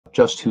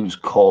just whose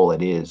call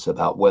it is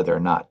about whether or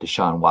not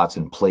Deshaun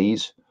Watson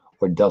plays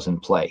or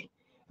doesn't play.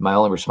 My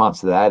only response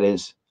to that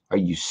is, are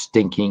you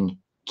stinking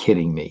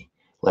kidding me?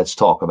 Let's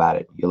talk about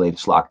it. Your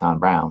latest Locked On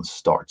Browns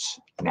starts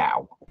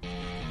now.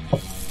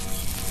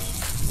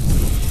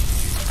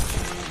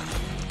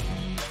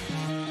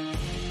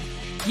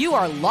 You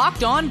are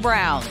Locked On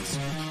Browns,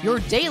 your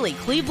daily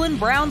Cleveland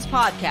Browns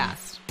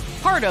podcast.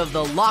 Part of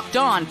the Locked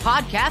On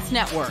Podcast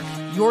Network,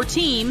 your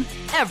team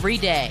every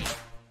day.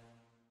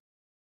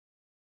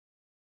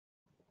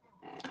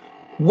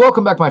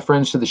 Welcome back, my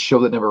friends, to the show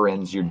that never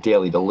ends, your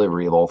daily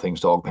delivery of all things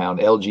Dog Pound,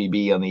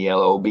 LGB on the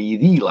LOB,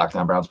 the Locked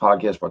On Browns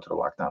podcast, brought to the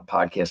Locked On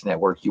Podcast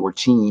Network, your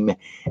team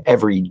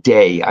every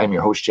day. I'm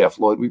your host, Jeff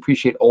Lloyd. We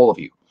appreciate all of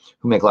you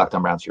who make Locked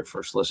On Browns your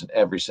first listen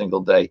every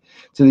single day.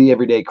 To the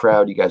everyday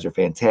crowd, you guys are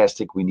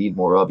fantastic. We need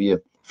more of you.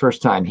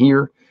 First time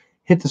here,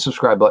 hit the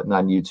subscribe button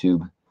on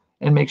YouTube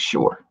and make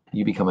sure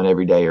you become an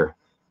everydayer.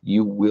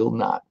 You will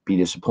not be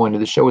disappointed.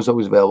 The show is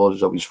always available.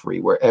 It's always free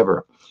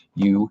wherever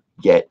you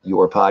get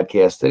your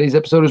podcast. Today's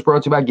episode is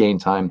brought to you by Game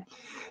Time.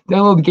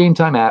 Download the Game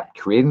Time app,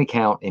 create an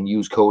account, and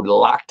use code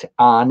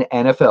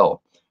LOCKEDONNFL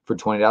for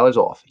 $20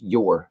 off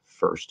your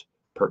first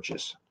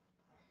purchase.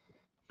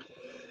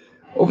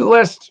 Over the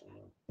last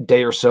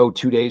day or so,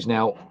 2 days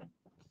now,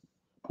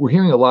 we're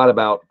hearing a lot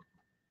about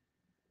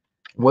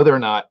whether or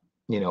not,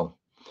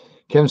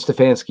 Kevin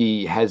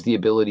Stefanski has the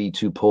ability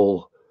to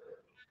pull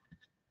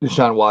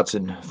Deshaun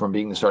Watson from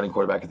being the starting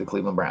quarterback of the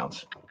Cleveland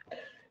Browns.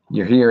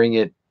 You're hearing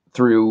it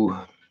through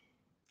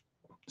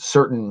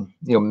certain,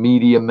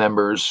 media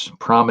members,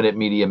 prominent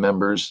media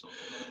members,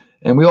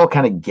 and we all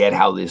kind of get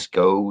how this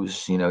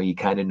goes. You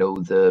kind of know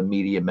the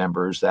media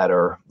members that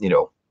are,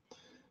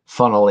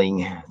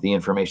 funneling the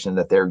information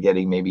that they're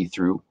getting maybe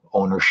through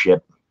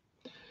ownership,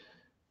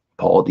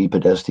 Paul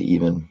DePodesta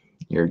even.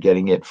 You're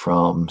getting it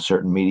from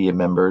certain media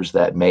members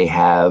that may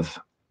have,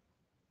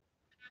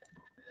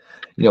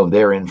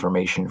 their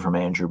information from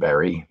Andrew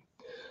Berry.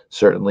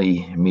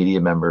 Certainly media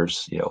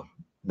members,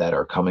 that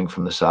are coming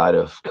from the side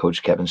of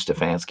Coach Kevin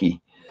Stefanski.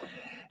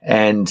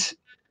 And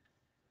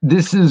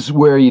this is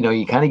where,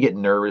 you kind of get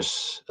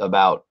nervous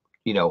about,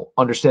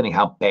 understanding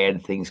how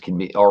bad things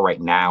are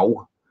right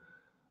now,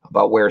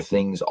 about where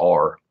things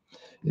are.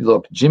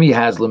 Look, Jimmy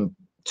Haslam,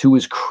 to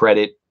his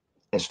credit,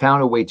 has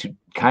found a way to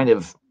kind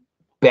of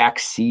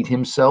backseat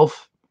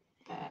himself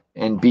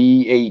and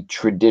be a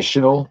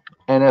traditional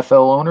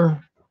NFL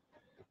owner.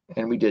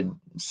 And we did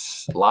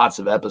lots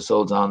of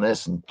episodes on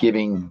this and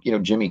giving,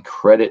 Jimmy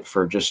credit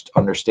for just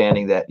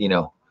understanding that,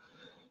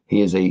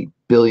 he is a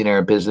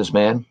billionaire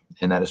businessman,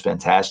 and that is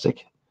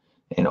fantastic.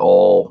 And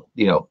all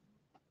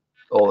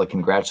the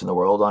congrats in the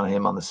world on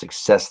him on the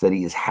success that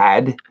he has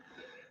had.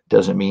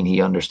 Doesn't mean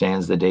he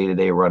understands the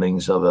day-to-day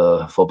runnings of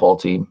a football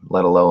team,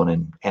 let alone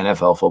an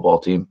NFL football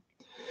team.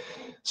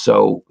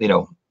 So,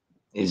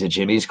 is it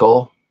Jimmy's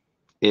call?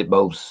 It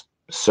most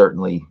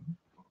certainly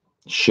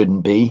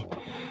shouldn't be.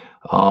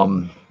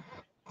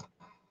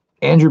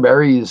 Andrew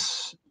Berry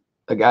is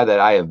a guy that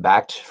I have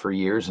backed for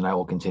years, and I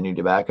will continue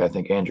to back. I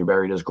think Andrew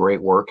Berry does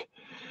great work.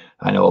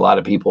 I know a lot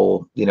of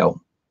people,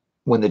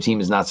 when the team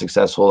is not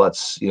successful,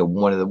 that's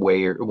one of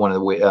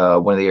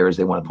the areas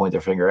they want to point their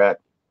finger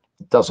at.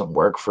 It doesn't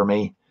work for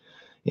me.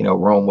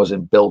 Rome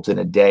wasn't built in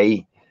a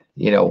day.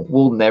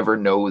 We'll never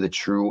know the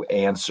true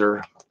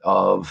answer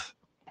of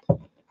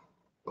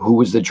who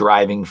was the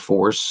driving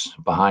force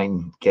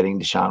behind getting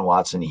Deshaun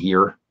Watson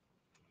here.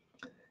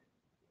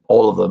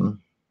 All of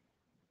them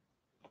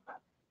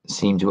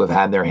seem to have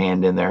had their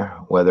hand in there,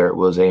 whether it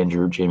was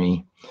Andrew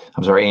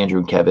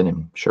and Kevin.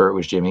 I'm sure it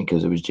was Jimmy,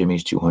 because it was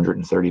Jimmy's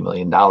 $230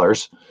 million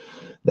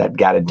that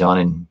got it done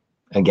in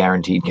a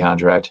guaranteed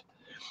contract.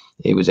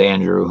 It was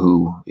Andrew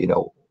who,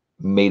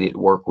 made it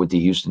work with the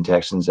Houston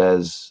Texans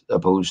as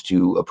opposed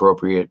to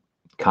appropriate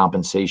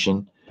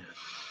compensation.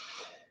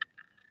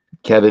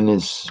 Kevin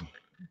is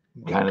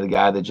kind of the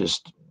guy that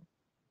just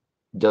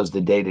does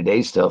the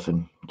day-to-day stuff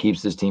and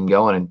keeps this team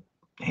going and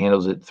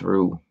handles it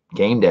through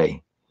game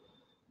day.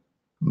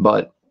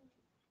 But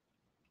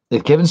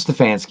if Kevin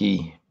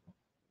Stefanski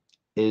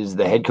is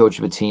the head coach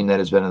of a team that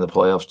has been in the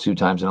playoffs 2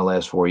 times in the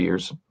last 4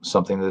 years,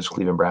 something that this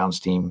Cleveland Browns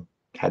team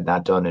had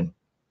not done in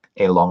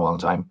a long, long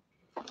time.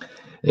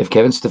 If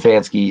Kevin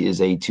Stefanski is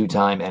a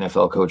 2-time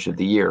NFL Coach of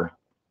the Year,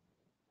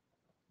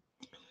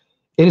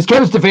 it is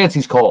Kevin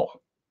Stefanski's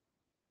call.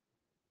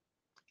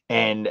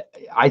 And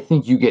I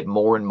think you get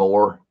more and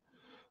more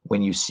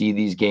when you see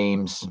these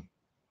games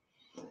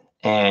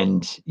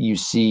and you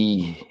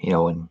see,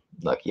 and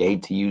look, you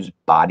hate to use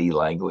body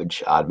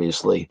language,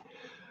 obviously,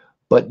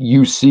 but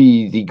you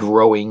see the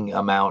growing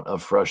amount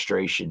of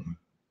frustration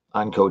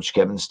on Coach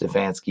Kevin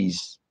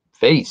Stefanski's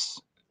face.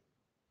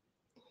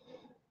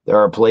 There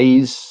are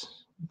plays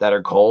that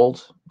are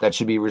called that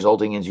should be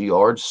resulting into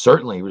yards,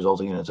 certainly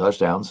resulting into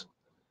touchdowns,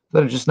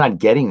 that are just not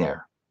getting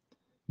there.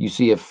 You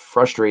see a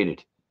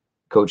frustrated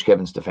Coach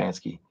Kevin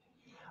Stefanski.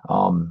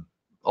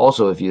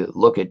 Also, if you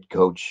look at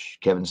Coach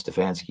Kevin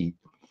Stefanski,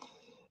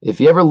 if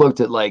you ever looked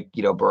at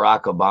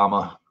Barack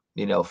Obama,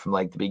 from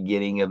the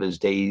beginning of his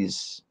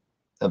days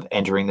of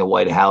entering the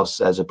White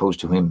House as opposed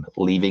to him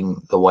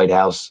leaving the White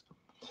House.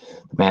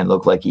 The man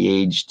looked like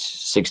he aged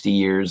 60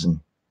 years and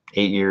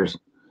 8 years.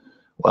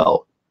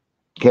 Well,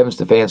 Kevin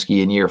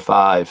Stefanski in year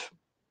 5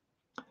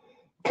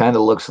 kind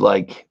of looks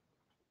like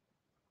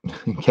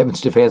Kevin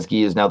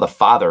Stefanski is now the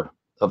father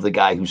of the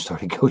guy who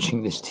started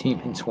coaching this team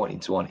in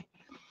 2020.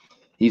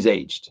 He's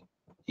aged.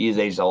 He has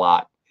aged a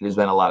lot. There's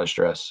been a lot of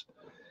stress.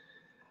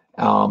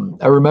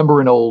 I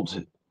remember an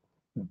old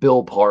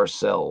Bill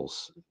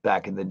Parcells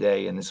back in the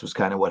day, and this was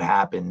kind of what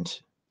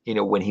happened,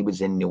 when he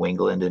was in New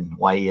England and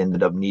why he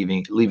ended up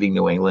leaving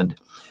New England.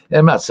 And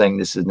I'm not saying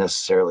this is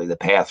necessarily the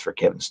path for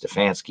Kevin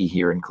Stefanski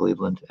here in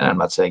Cleveland, and I'm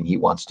not saying he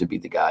wants to be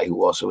the guy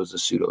who also is a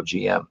pseudo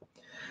GM.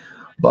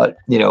 But,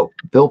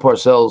 Bill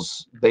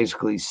Parcells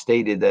basically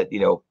stated that,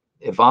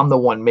 if I'm the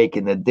one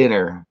making the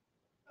dinner,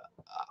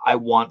 I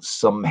want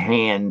some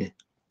hand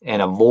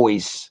and a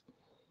voice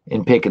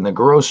in picking the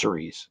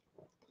groceries.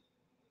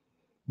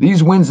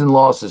 These wins and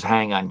losses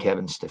hang on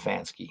Kevin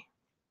Stefanski.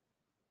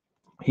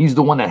 He's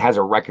the one that has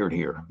a record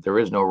here. There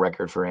is no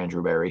record for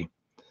Andrew Berry.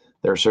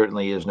 There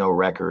certainly is no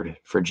record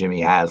for Jimmy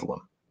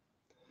Haslam.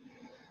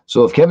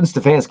 So if Kevin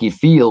Stefanski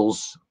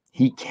feels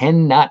he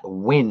cannot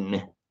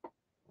win,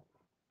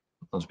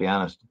 let's be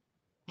honest,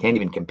 can't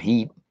even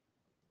compete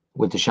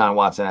with Deshaun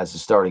Watson as the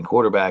starting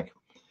quarterback,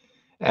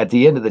 at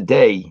the end of the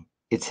day,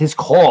 it's his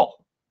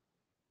call.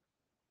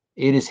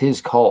 It is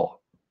his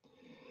call.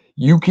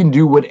 You can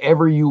do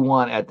whatever you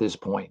want at this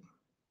point.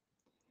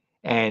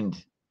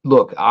 And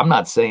look, I'm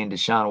not saying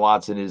Deshaun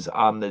Watson is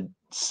on the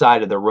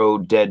side of the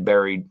road, dead,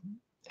 buried,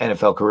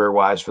 NFL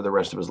career-wise for the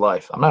rest of his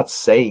life. I'm not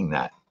saying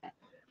that.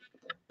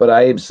 But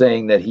I am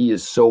saying that he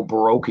is so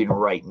broken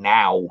right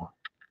now,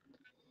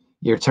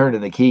 you're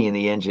turning the key and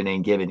the engine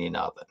ain't giving you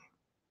nothing.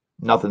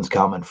 Nothing's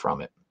coming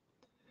from it.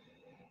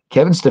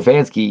 Kevin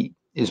Stefanski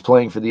is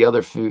coaching for the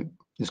other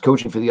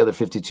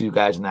 52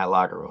 guys in that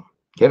locker room.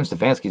 Kevin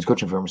Stefanski is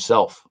coaching for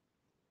himself.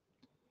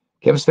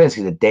 Kevin Stefanski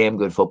is a damn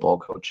good football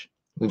coach.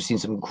 We've seen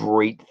some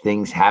great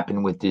things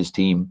happen with this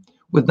team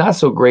with not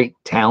so great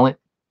talent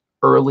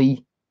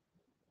early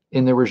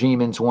in the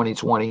regime in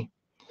 2020,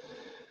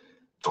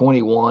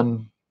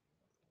 21,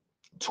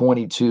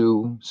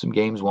 22, some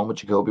games won with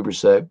Jacoby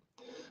Brissett.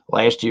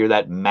 Last year,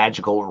 that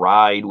magical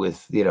ride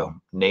with,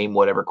 name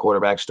whatever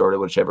quarterback started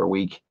whichever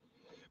week.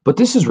 But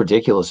this is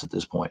ridiculous at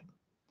this point.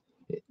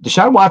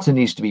 Deshaun Watson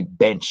needs to be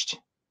benched.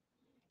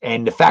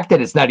 And the fact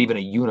that it's not even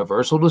a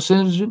universal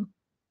decision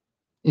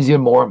is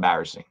even more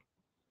embarrassing.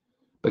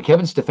 But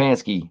Kevin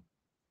Stefanski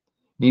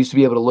needs to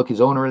be able to look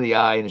his owner in the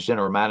eye and his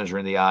general manager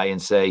in the eye and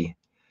say,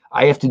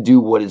 I have to do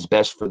what is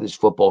best for this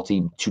football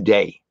team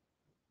today,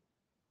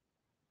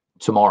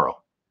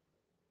 tomorrow,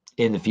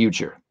 in the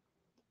future.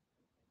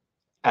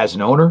 As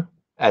an owner,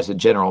 as a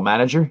general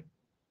manager,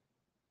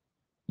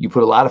 you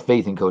put a lot of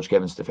faith in Coach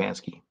Kevin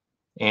Stefanski.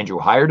 Andrew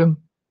hired him.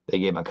 They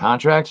gave him a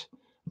contract.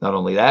 Not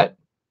only that,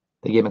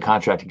 they gave him a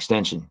contract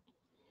extension.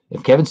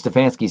 If Kevin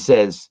Stefanski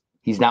says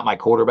he's not my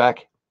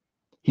quarterback,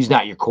 he's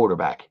not your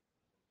quarterback.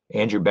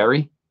 Andrew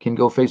Berry can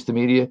go face the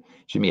media.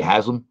 Jimmy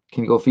Haslam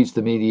can go face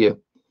the media.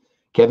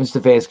 Kevin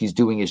Stefanski's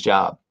doing his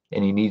job,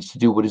 and he needs to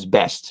do what is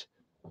best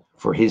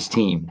for his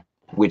team,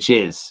 which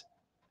is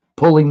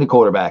pulling the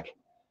quarterback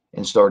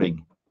and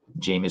starting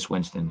Jameis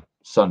Winston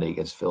Sunday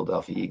against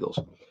Philadelphia Eagles.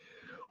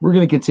 We're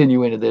going to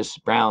continue into this.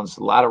 Browns,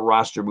 a lot of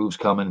roster moves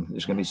coming.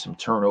 There's going to be some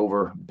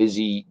turnover.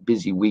 Busy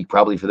week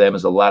probably for them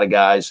as a lot of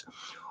guys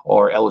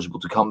are eligible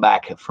to come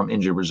back from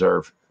injured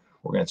reserve.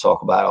 We're going to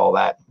talk about all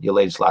that. Your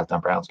latest Locked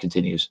On Browns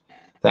continues.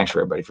 Thanks for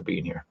everybody for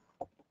being here.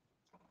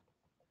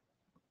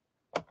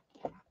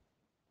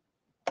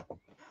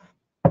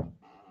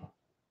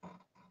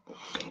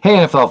 Hey,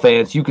 NFL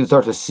fans, you can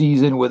start the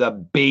season with a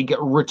big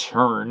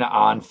return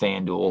on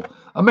FanDuel,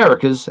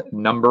 America's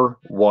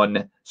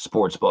 #1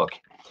 sportsbook.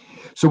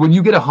 So when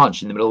you get a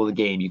hunch in the middle of the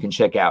game, you can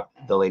check out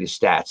the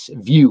latest stats,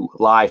 view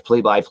live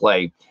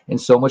play-by-play, and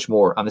so much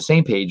more on the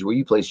same page where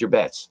you place your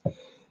bets.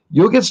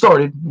 You'll get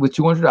started with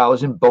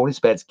 $200 in bonus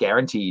bets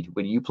guaranteed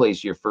when you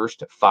place your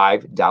first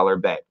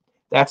 $5 bet.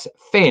 That's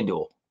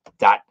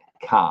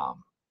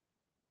FanDuel.com.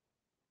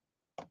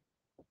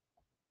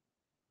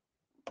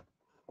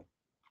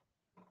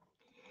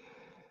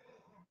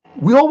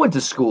 We all went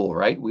to school,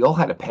 right? We all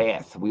had a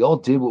path. We all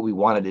did what we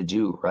wanted to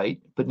do, right?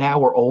 But now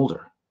we're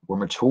older. We're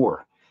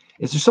mature.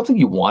 Is there something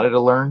you wanted to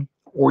learn?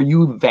 Or are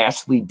you a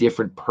vastly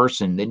different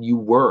person than you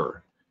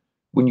were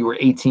when you were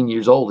 18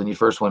 years old and you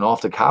first went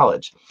off to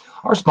college?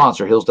 Our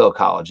sponsor, Hillsdale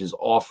College, is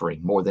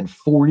offering more than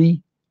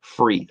 40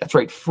 free, that's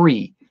right,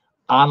 free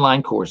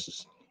online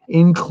courses,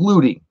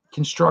 including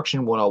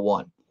Construction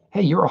 101.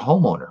 Hey, you're a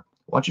homeowner.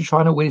 Why don't you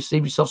find a way to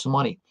save yourself some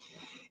money?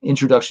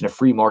 Introduction to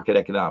Free Market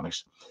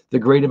Economics, The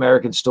Great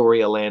American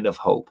Story, A Land of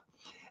Hope,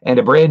 and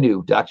a brand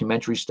new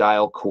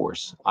documentary-style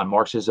course on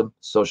Marxism,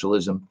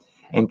 socialism,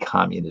 and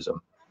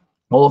communism.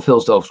 All of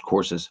Hillsdale's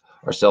courses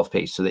are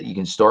self-paced so that you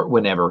can start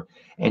whenever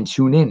and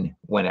tune in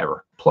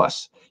whenever.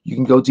 Plus, you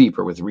can go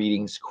deeper with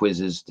readings,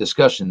 quizzes,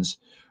 discussions,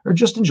 or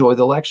just enjoy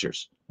the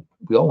lectures.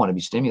 We all want to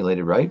be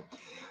stimulated, right?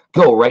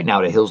 Go right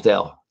now to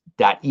hillsdale.edu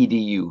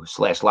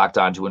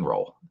hillsdale.edu/lockedon to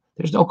enroll.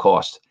 There's no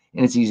cost,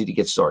 and it's easy to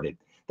get started.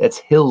 That's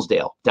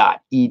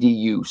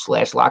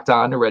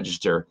hillsdale.edu/lockedon to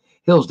register.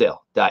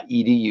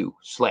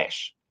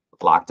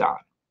 hillsdale.edu/lockedon.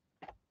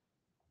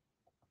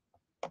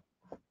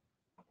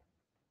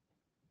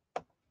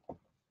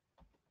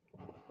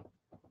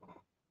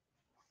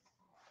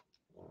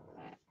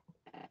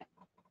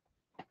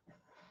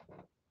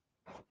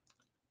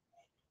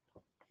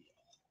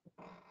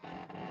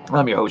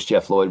 I'm your host,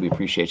 Jeff Lloyd. We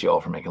appreciate you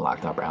all for making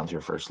Locked On Browns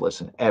your first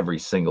listen every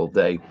single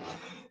day.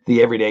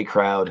 The everyday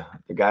crowd,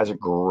 the guys are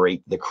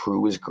great. The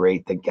crew is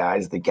great. The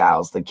guys, the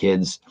gals, the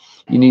kids,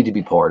 you need to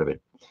be part of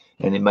it.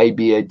 And it might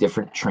be a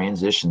different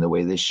transition the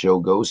way this show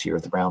goes here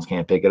if the Browns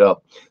can't pick it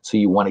up. So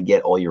you want to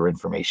get all your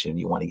information.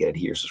 You want to get it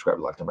here. Subscribe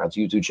to Locked On Browns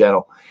YouTube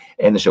channel.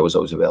 And the show is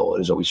always available.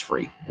 It is always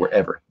free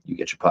wherever you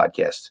get your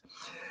podcasts.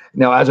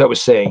 Now, as I was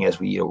saying,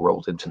 as we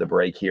rolled into the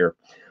break here,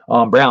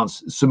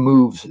 Browns, some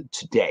moves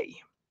today.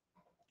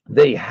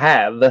 They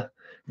have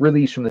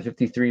released from the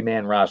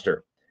 53-man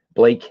roster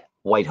Blake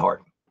Whiteheart,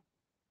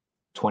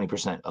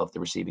 20% of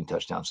the receiving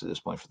touchdowns to this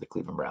point for the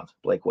Cleveland Browns.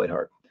 Blake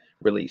Whiteheart,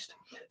 released.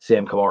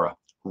 Sam Kamara,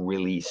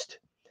 released.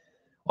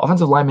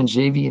 Offensive lineman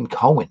Javian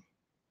Cohen,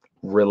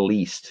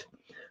 released.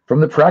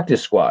 From the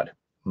practice squad,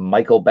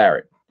 Michael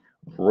Barrett,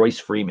 Royce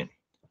Freeman,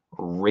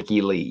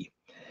 Ricky Lee.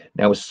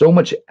 Now, with so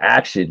much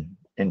action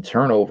and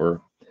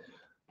turnover,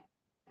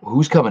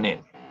 who's coming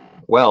in?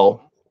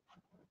 Well,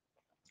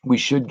 we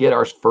should get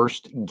our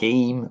first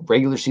game,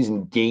 regular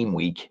season game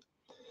week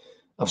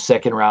of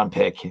second-round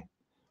pick,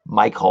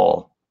 Mike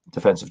Hall,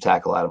 defensive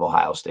tackle out of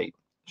Ohio State,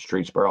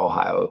 Streetsboro,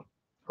 Ohio,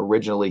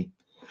 originally.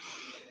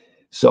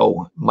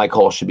 So Mike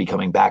Hall should be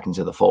coming back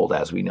into the fold,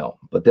 as we know.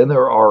 But then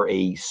there are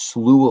a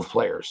slew of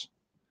players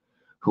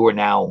who are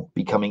now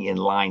becoming in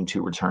line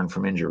to return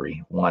from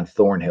injury. Juan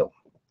Thornhill,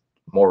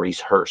 Maurice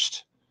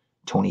Hurst,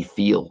 Tony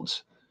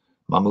Fields,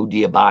 Mahmoud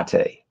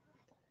Diabate,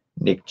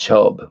 Nick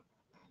Chubb,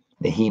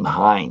 Naheem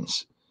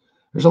Hines.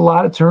 There's a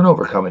lot of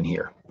turnover coming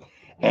here.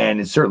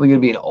 And it's certainly going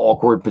to be an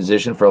awkward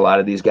position for a lot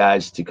of these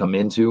guys to come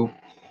into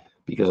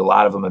because a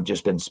lot of them have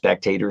just been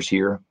spectators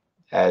here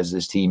as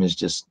this team has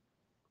just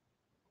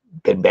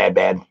been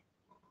bad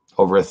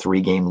over a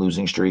 3-game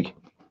losing streak.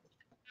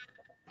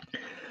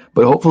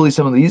 But hopefully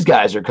some of these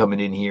guys are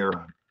coming in here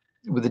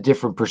with a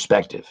different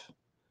perspective,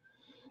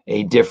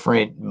 a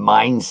different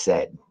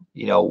mindset,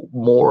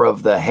 more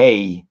of the,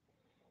 hey,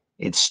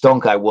 it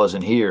stunk I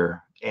wasn't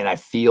here. And I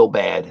feel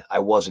bad I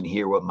wasn't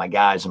here with my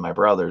guys and my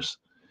brothers.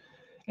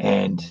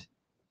 And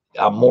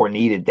I'm more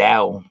needed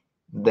now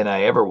than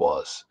I ever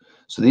was.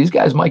 So these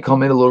guys might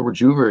come in a little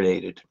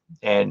rejuvenated.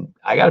 And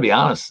I got to be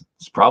honest,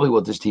 it's probably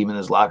what this team in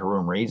this locker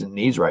room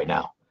needs right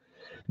now.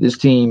 This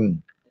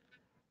team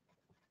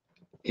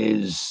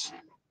is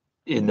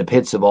in the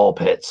pits of all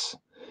pits.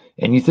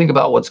 And you think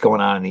about what's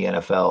going on in the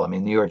NFL. I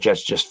mean, New York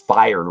Jets just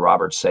fired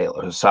Robert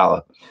Saleh,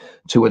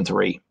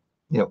 2-3.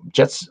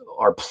 Jets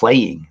are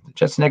playing. The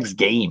Jets' next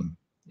game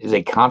is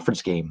a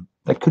conference game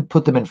that could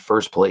put them in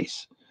first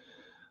place.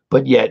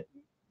 But yet,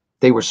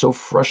 they were so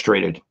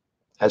frustrated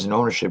as an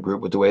ownership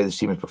group with the way this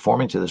team is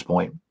performing to this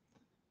point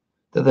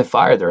that they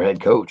fired their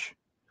head coach.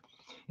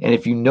 And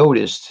if you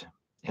noticed,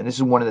 and this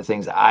is one of the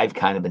things I've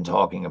kind of been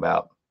talking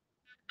about,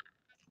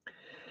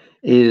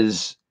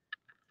 is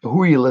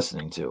who are you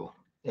listening to?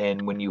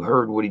 And when you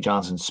heard Woody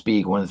Johnson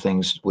speak, one of the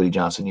things, Woody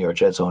Johnson, New York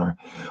Jets owner,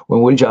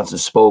 when Woody Johnson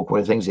spoke, one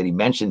of the things that he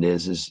mentioned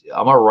is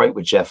I'm all right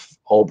with Jeff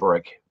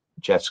Ulbrich,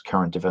 Jets'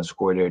 current defensive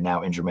coordinator,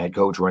 now interim head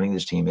coach running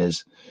this team,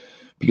 is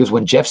because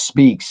when Jeff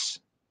speaks,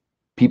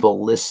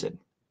 people listen.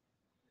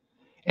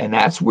 And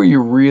that's where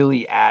you're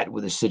really at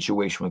with a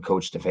situation with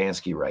Coach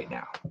Stefanski right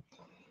now.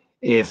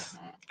 If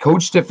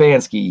Coach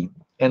Stefanski,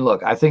 and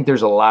look, I think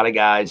there's a lot of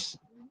guys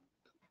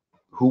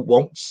who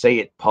won't say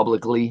it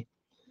publicly,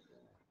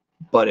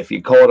 but if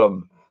you caught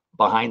them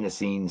behind the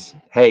scenes,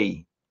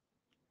 hey,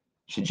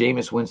 should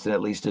Jameis Winston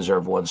at least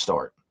deserve one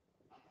start?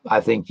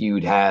 I think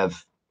you'd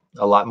have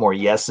a lot more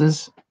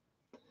yeses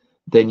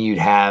than you'd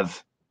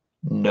have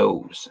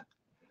no's.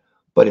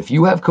 But if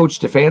you have Coach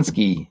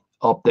Stefanski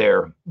up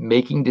there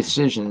making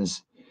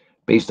decisions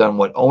based on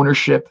what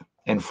ownership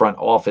and front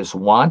office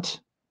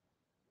want,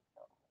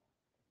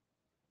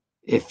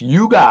 if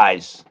you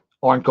guys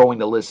aren't going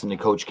to listen to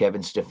Coach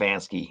Kevin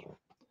Stefanski,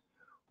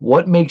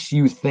 what makes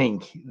you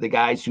think the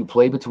guys who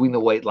play between the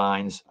white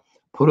lines,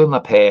 put on the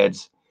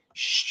pads,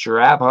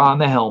 strap on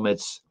the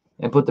helmets,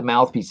 and put the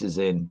mouthpieces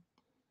in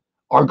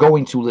are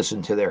going to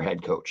listen to their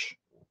head coach?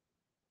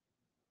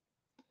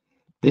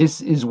 This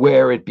is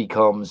where it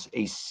becomes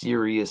a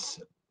serious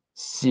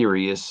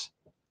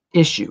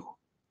issue.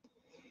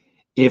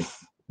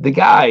 If the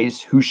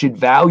guys who should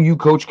value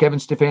Coach Kevin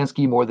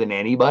Stefanski more than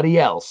anybody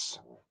else,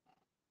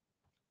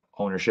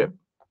 ownership,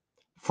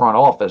 front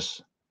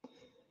office,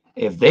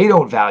 if they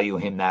don't value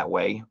him that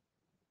way,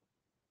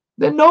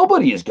 then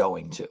nobody is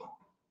going to.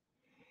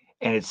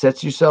 And it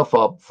sets yourself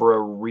up for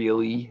a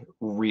really,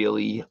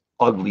 really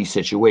ugly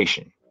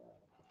situation.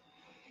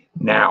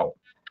 Now,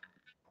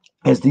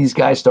 as these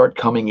guys start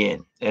coming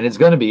in. And it's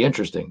going to be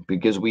interesting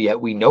because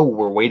we know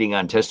we're waiting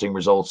on testing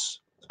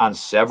results on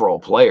several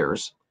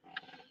players.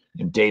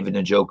 David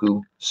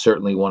Njoku,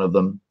 certainly one of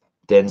them.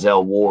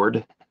 Denzel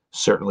Ward,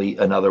 certainly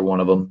another one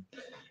of them.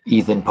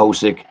 Ethan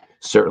Posick,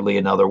 certainly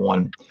another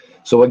one.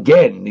 So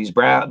again,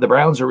 the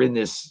Browns are in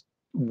this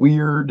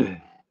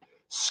weird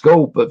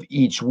scope of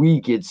each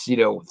week. It's,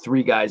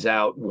 3 guys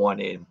out, 1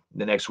 in.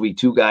 The next week,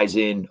 2 guys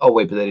in. Oh,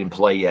 wait, but they didn't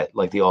play yet,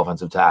 like the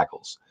offensive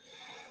tackles.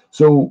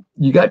 So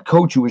you got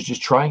coach who is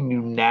just trying to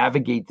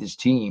navigate this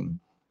team.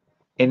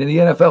 And in the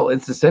NFL,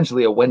 it's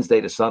essentially a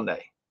Wednesday to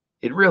Sunday.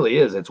 It really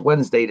is. It's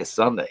Wednesday to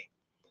Sunday.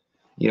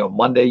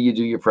 Monday you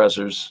do your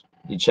pressers.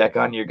 You check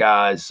on your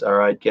guys. All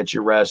right, get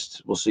your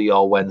rest. We'll see you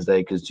all Wednesday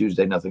because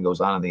Tuesday nothing goes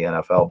on in the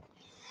NFL.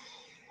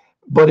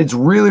 But it's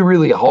really,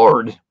 really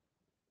hard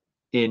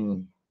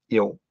in,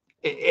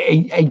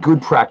 a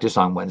good practice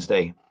on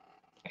Wednesday,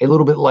 a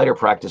little bit lighter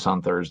practice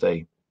on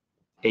Thursday,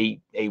 a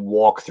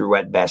walkthrough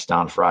at best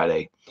on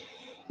Friday.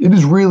 It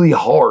is really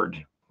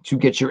hard to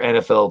get your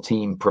NFL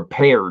team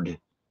prepared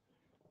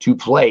to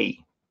play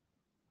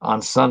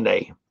on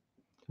Sunday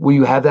when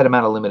you have that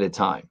amount of limited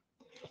time.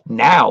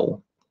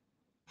 Now,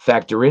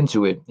 factor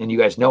into it, and you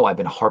guys know I've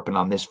been harping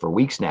on this for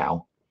weeks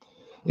now,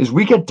 is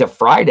we get to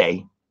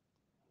Friday,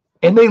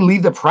 and they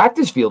leave the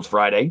practice fields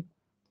Friday,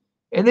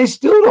 and they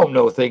still don't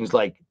know things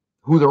like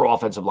who their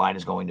offensive line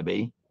is going to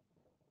be.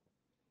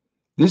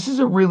 This is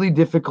a really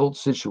difficult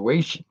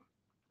situation.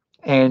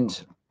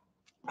 And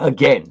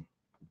again,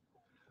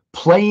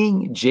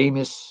 playing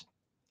Jameis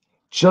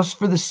just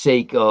for the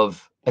sake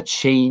of a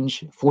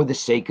change, for the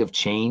sake of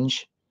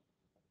change,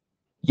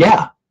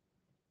 yeah,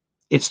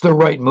 it's the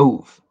right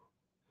move.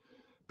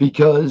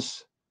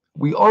 Because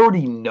we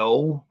already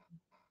know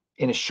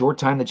in a short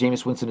time that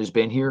Jameis Winston has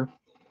been here,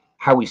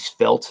 how he's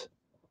felt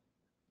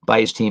by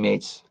his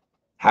teammates,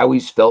 how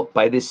he's felt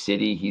by this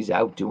city. He's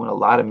out doing a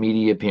lot of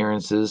media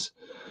appearances,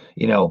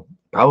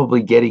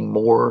 probably getting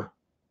more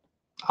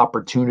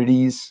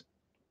opportunities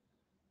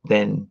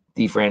than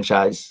the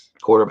franchise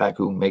quarterback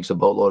who makes a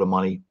boatload of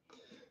money.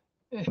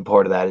 And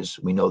part of that is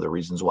we know the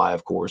reasons why,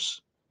 of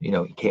course.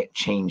 You can't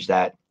change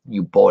that.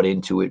 You bought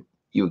into it.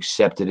 You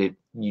accepted it.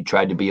 You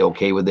tried to be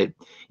okay with it,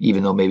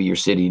 even though maybe your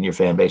city and your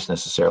fan base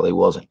necessarily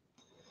wasn't.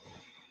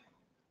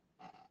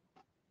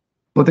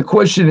 But the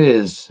question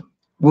is,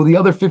 will the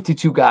other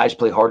 52 guys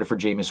play harder for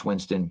Jameis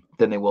Winston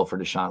than they will for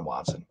Deshaun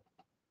Watson?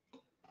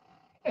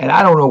 And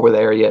I don't know we're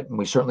there yet, and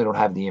we certainly don't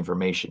have the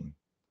information.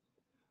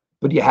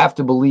 But you have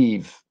to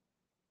believe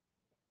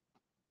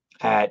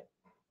at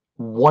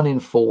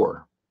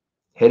 1-4,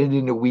 headed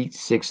into week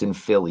 6 in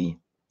Philly,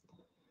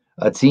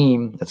 a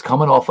team that's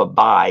coming off a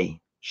bye,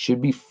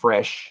 should be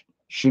fresh,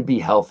 should be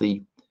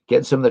healthy,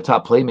 getting some of their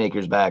top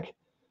playmakers back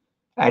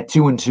at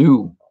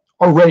 2-2,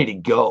 are ready to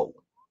go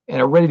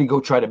and are ready to go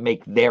try to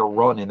make their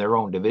run in their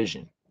own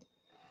division.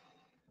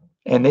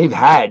 And they've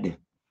had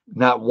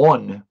not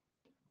 1,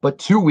 but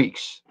 2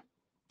 weeks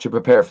to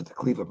prepare for the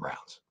Cleveland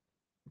Browns.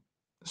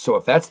 So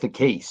if that's the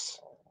case,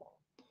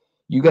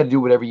 you got to do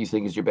whatever you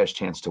think is your best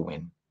chance to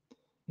win.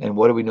 And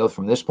what do we know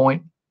from this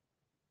point?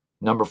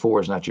 Number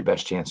 4 is not your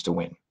best chance to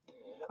win.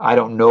 I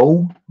don't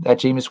know that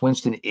Jameis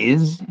Winston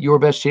is your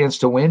best chance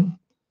to win,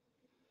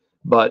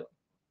 but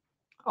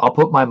I'll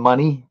put my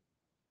money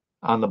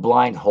on the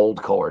blind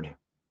hold card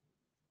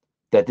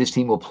that this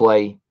team will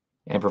play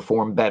and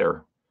perform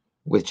better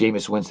with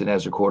Jameis Winston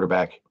as their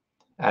quarterback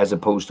as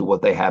opposed to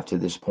what they have to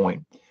this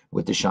point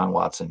with Deshaun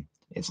Watson.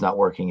 It's not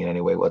working in any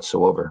way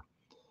whatsoever.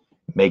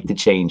 Make the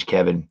change,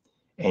 Kevin.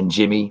 And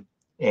Jimmy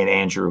and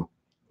Andrew,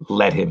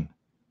 let him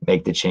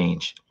make the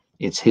change.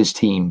 It's his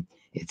team.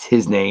 It's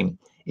his name.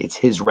 It's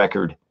his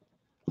record.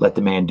 Let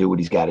the man do what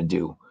he's got to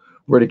do.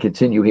 We're to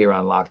continue here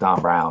on Locked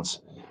On Browns.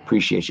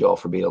 Appreciate you all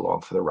for being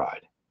along for the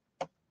ride.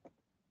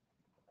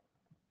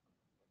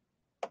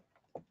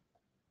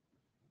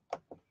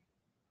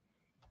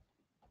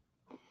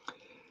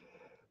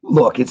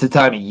 Look, it's a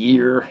time of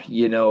year,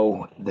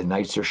 the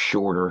nights are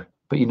shorter.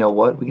 But you know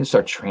what? We can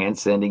start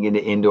transcending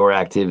into indoor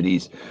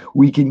activities.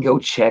 We can go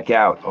check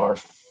out our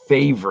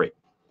favorite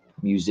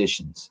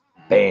musicians,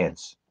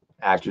 bands,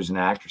 actors, and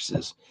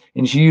actresses.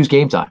 And you should use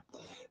Game Time.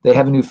 They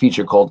have a new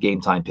feature called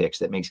Game Time Picks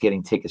that makes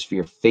getting tickets for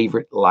your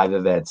favorite live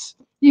events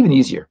even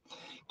easier.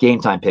 Game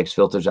Time Picks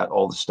filters out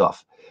all the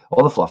stuff,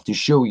 all the fluff to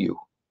show you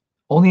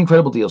only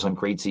incredible deals on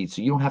great seats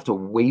so you don't have to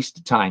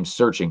waste time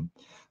searching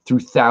through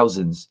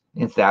thousands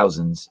and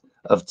thousands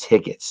of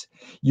tickets.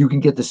 You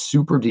can get the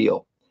super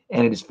deal,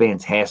 and it is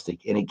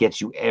fantastic, and it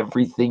gets you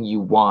everything you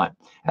want,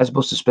 as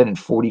opposed to spending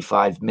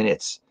 45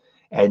 minutes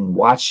and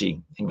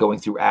watching and going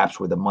through apps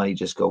where the money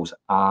just goes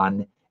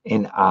on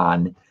and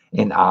on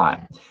and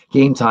on.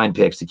 Game Time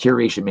Picks, the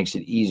curation makes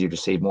it easier to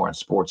save more on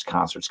sports,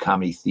 concerts,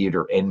 comedy,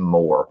 theater, and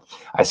more.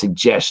 I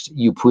suggest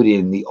you put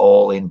in the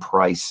all-in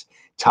price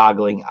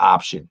toggling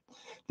option.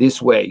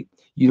 This way,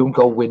 you don't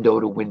go window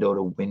to window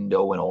to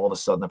window and all of a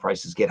sudden the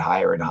prices get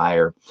higher and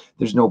higher.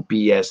 There's no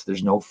BS.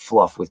 There's no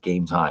fluff with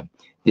Game Time.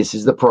 This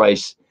is the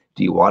price.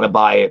 Do you want to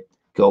buy it?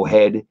 Go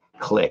ahead,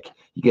 click.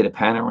 You get a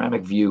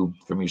panoramic view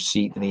from your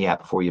seat in the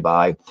app before you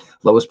buy.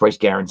 Lowest price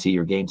guarantee.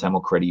 Your Game Time will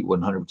credit you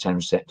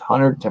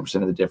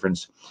 110% of the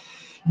difference.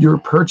 Your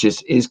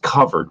purchase is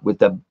covered with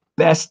the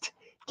best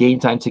Game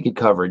Time ticket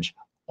coverage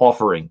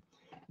offering.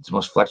 It's the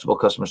most flexible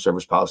customer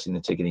service policy in the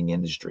ticketing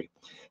industry.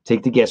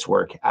 Take the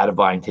guesswork out of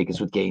buying tickets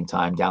with Game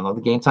Time. Download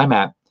the Game Time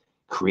app,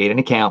 create an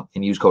account,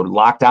 and use code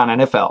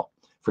LOCKEDONNFL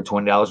for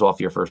 $20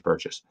 off your first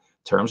purchase.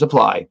 Terms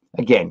apply.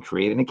 Again,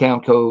 create an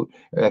account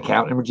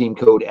and redeem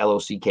code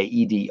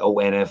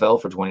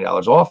LOCKEDONFL for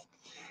 $20 off.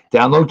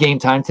 Download Game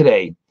Time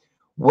today.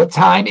 What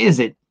time is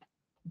it?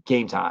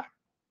 Game Time.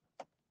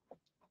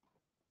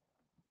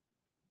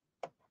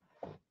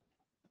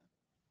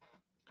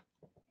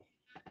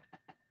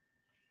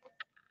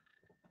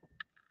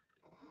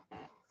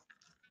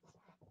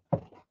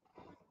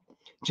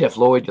 Jeff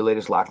Lloyd, your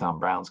latest Locked On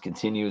Browns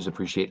continues.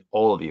 Appreciate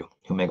all of you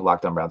who make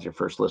Locked On Browns your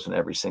first listen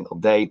every single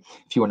day.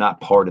 If you are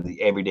not part of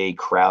the everyday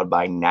crowd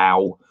by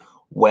now,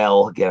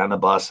 well, get on the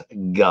bus,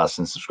 Gus,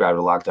 and subscribe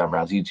to Locked On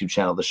Browns YouTube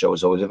channel. The show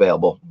is always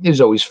available. It is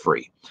always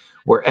free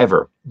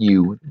wherever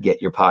you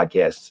get your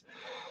podcasts.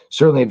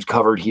 Certainly, it's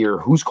covered here.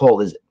 Whose call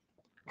is it?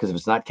 Because if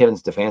it's not Kevin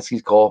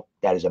Stefanski's call,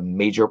 that is a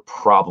major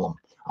problem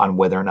on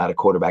whether or not a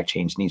quarterback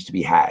change needs to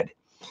be had.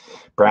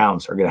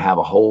 Browns are going to have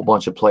a whole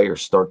bunch of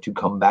players start to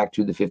come back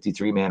to the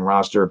 53-man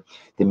roster.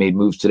 They made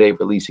moves today,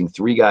 releasing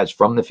 3 guys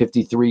from the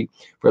 53,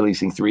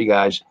 releasing 3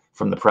 guys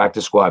from the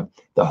practice squad.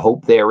 The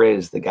hope there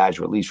is the guys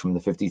released from the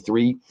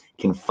 53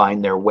 can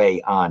find their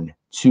way on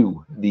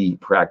to the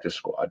practice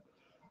squad.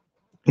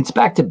 It's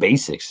back to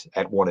basics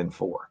at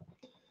 1-4.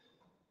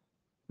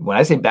 When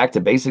I say back to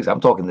basics,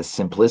 I'm talking the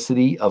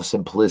simplicity of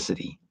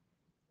simplicity.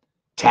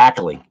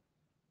 Tackling.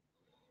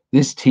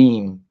 This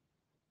team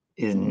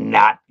is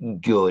not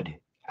good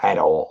at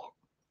all.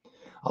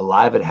 A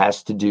lot of it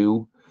has to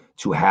do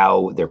to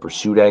how their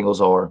pursuit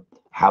angles are,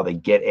 how they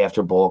get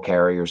after ball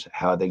carriers,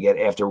 how they get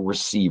after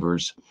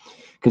receivers.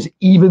 Because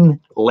even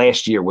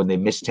last year when they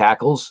missed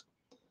tackles,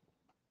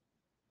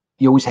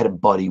 you always had a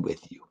buddy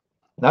with you.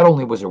 Not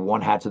only was there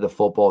one hat to the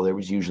football, there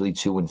was usually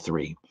 2 and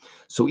 3.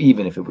 So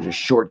even if it was a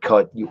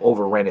shortcut, you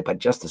overran it by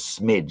just a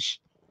smidge.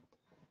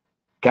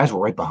 Guys were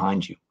right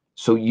behind you.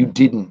 So you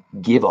didn't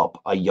give up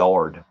a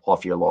yard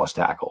off your lost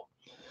tackle.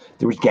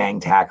 There was gang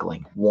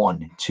tackling,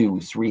 1, 2,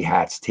 3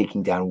 hats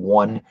taking down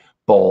one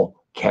ball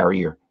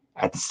carrier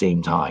at the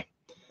same time.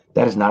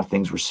 That is not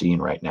things we're seeing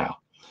right now.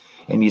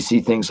 And you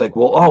see things like,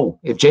 well,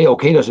 if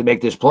JOK doesn't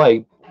make this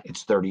play,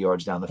 it's 30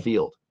 yards down the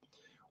field.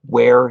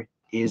 Where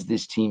is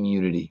this team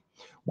unity?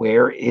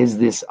 Where is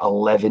this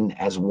 11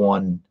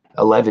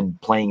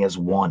 playing as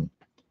one?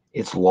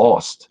 It's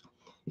lost.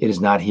 It is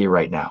not here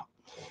right now.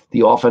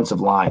 The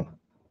offensive line,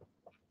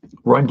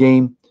 run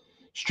game,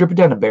 strip it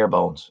down to bare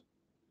bones.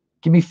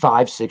 Give me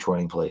 5, 6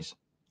 running plays.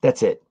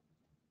 That's it.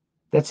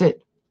 That's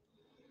it.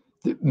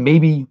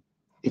 Maybe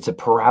it's a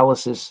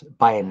paralysis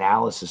by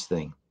analysis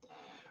thing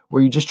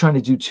where you're just trying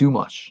to do too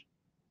much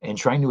and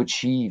trying to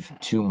achieve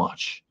too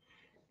much.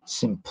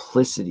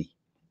 Simplicity,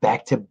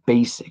 back to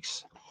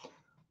basics.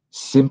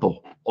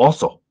 Simple.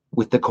 Also,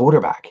 with the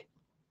quarterback.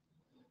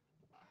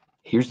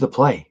 Here's the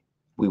play.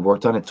 We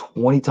worked on it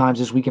 20 times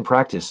this week in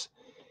practice.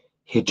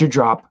 Hit your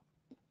drop.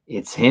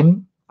 It's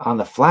him on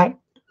the flat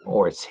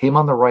or it's him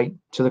on the right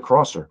to the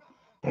crosser.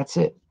 That's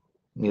it.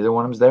 Neither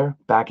one of them's there.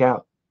 Back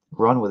out.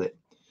 Run with it.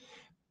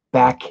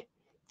 Back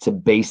to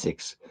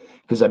basics.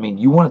 Because,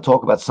 you want to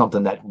talk about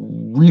something that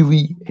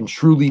really and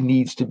truly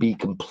needs to be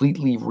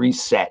completely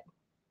reset.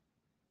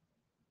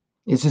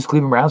 It's this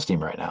Cleveland Browns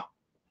team right now.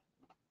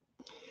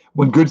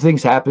 When good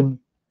things happen,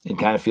 it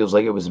kind of feels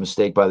like it was a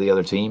mistake by the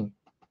other team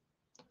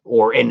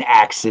or an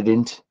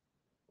accident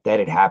that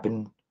it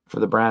happened for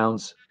the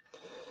Browns.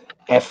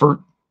 Effort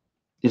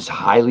is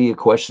highly a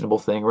questionable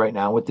thing right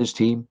now with this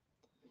team.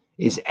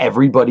 Is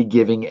everybody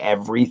giving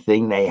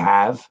everything they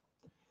have?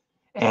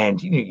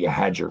 And you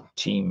had your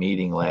team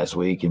meeting last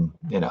week, and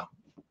a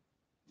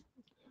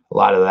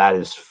lot of that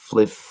is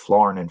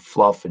flooring and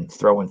fluff and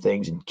throwing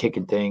things and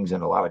kicking things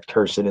and a lot of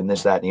cursing and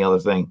this, that, and the other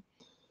thing.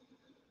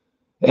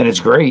 And it's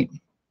great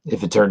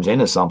if it turns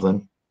into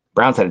something.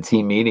 Browns had a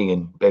team meeting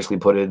and basically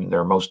put in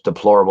their most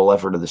deplorable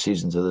effort of the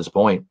season to this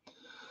point.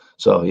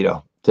 So,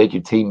 take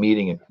your team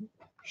meeting and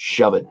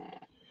shove it.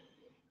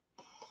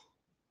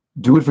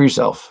 Do it for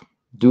yourself.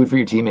 Do it for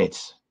your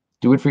teammates.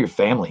 Do it for your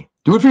family.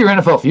 Do it for your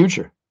NFL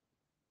future.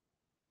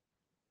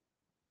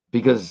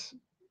 Because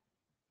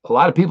a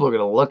lot of people are going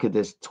to look at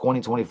this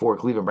 2024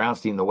 Cleveland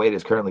Browns team the way it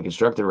is currently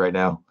constructed right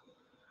now.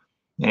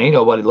 And ain't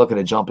nobody looking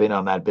to jump in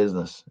on that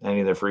business. Any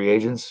of their free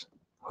agents?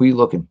 Who are you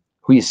looking?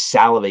 Who are you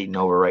salivating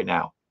over right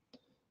now?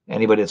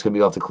 Anybody that's going to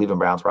be off the Cleveland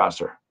Browns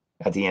roster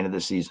at the end of the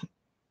season?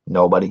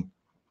 Nobody.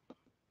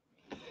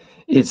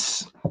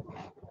 It's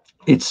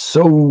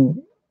so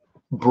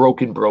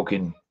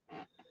broken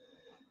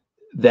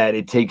that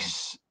it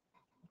takes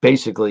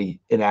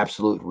basically an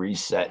absolute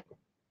reset.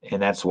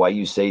 And that's why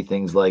you say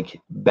things like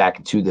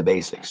back to the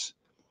basics,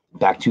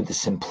 back to the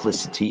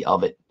simplicity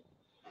of it.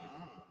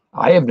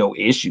 I have no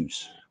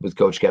issues with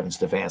Coach Kevin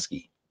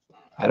Stefanski.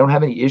 I don't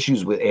have any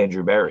issues with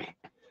Andrew Berry.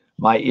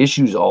 My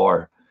issues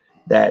are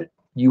that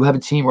you have a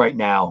team right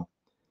now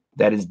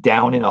that is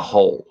down in a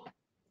hole.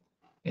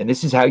 And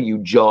this is how you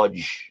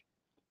judge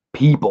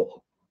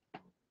people.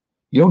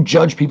 You don't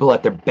judge people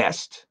at their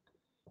best.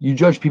 You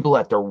judge people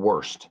at their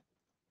worst.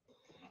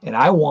 And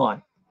I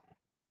want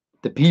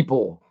the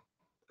people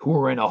who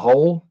are in a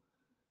hole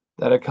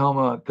that are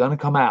going to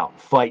come out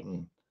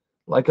fighting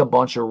like a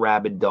bunch of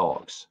rabid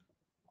dogs.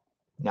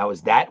 Now,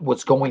 is that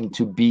what's going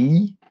to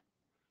be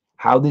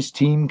how this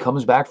team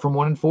comes back from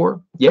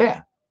 1-4?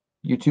 Yeah,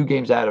 you're 2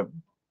 games out of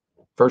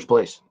first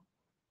place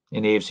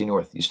in the AFC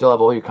North. You still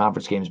have all your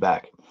conference games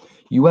back.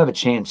 You have a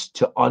chance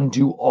to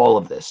undo all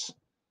of this.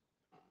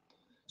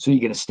 So you're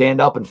going to stand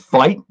up and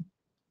fight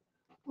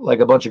like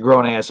a bunch of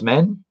grown-ass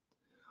men?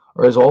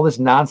 Or is all this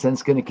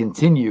nonsense going to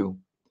continue?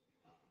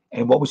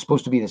 And what was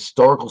supposed to be an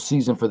historical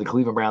season for the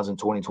Cleveland Browns in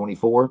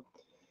 2024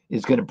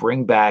 is going to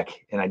bring back,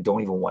 and I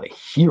don't even want to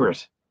hear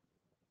it,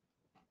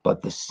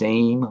 but the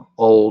same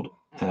old,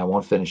 and I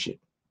won't finish it,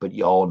 but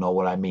y'all know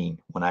what I mean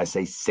when I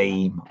say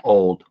same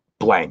old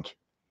blank.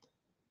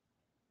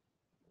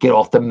 Get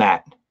off the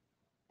mat.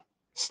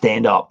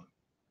 Stand up.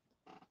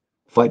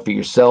 Fight for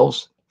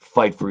yourselves.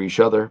 Fight for each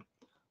other.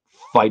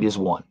 Fight as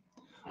one.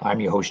 I'm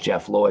your host,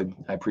 Jeff Lloyd.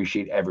 I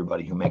appreciate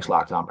everybody who makes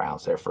Locked On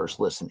Browns their first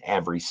listen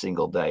every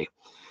single day.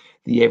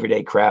 The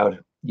everyday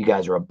crowd, you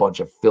guys are a bunch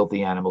of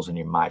filthy animals, and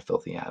you're my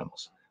filthy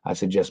animals. I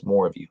suggest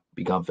more of you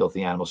become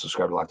filthy animals.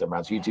 Subscribe to Locked On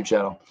Browns YouTube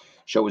channel.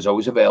 Show is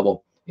always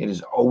available. It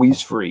is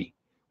always free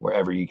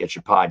wherever you get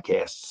your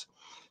podcasts.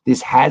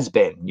 This has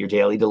been your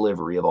daily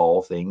delivery of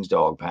all things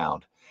Dog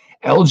Pound.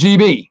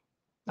 LGB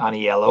on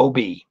the LOB.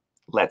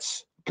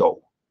 Let's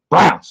go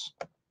Browns.